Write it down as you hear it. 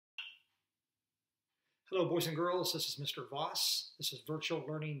Hello, boys and girls. This is Mr. Voss. This is Virtual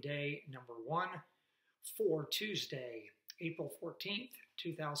Learning Day number 1 for Tuesday, April 14th,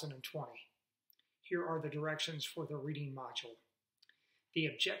 2020. Here are the directions for the reading module. The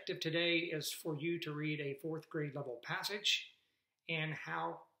objective today is for you to read a 4th grade level passage and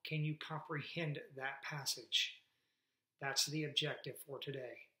how can you comprehend that passage. That's the objective for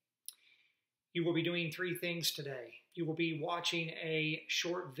today. You will be doing 3 things today. You will be watching a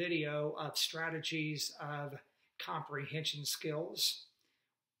short video of strategies of comprehension skills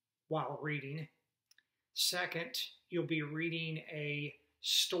while reading. Second, you'll be reading a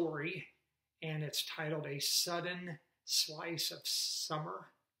story, and it's titled A Sudden Slice of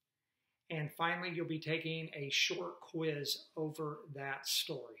Summer. And finally, you'll be taking a short quiz over that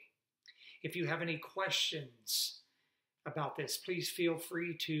story. If you have any questions about this, please feel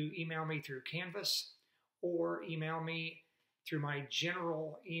free to email me through Canvas or email me through my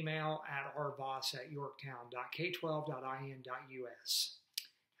general email at rvoss@yorktown.k12.in.us.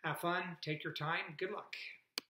 Have fun, take your time, good luck.